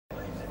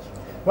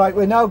Right,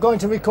 we're now going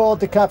to record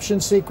the caption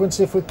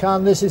sequence if we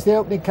can. This is the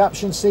opening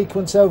caption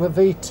sequence over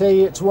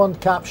VT. It's one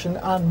caption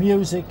and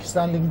music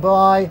standing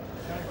by.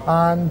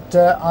 And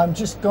I'm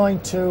just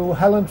going to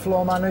Helen,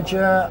 floor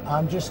manager.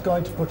 I'm just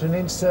going to put an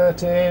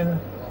insert in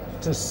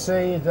to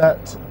see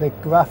that the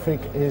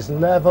graphic is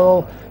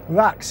level.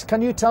 Rax,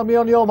 can you tell me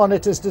on your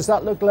monitors, does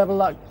that look level,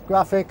 that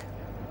graphic?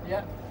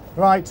 Yeah.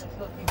 Right. It's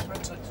looking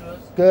pretty good to us.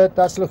 Good,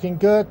 that's looking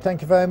good.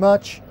 Thank you very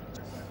much.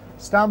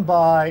 Stand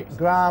by,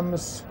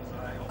 grams.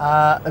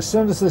 As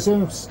soon as the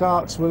zoom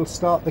starts, we'll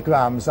start the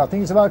grams. I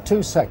think it's about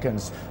 2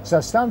 seconds.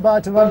 So stand by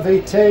to run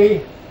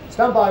VT.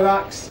 Stand by,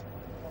 Rax.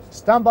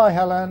 Stand by,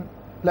 Helen.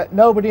 Let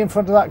nobody in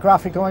front of that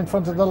graphic or in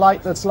front of the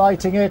light that's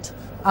lighting it.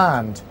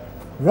 And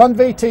run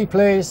VT,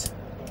 please.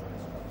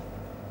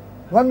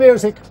 Run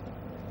music.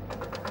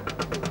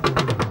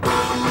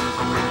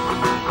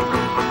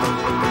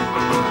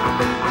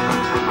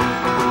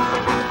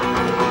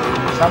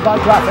 Stand by,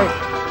 graphic.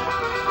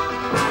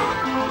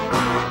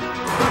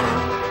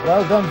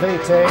 Well done,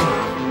 VT.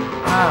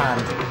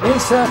 And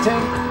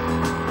inserting.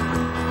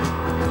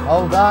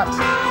 Hold that.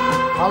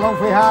 How long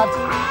have we had?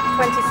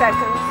 20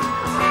 seconds.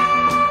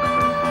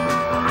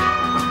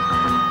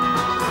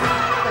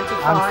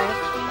 25.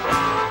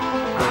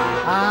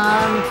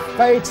 And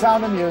fade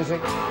sound and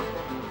music.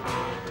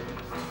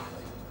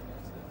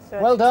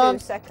 Well done.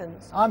 32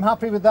 seconds. I'm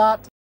happy with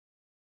that.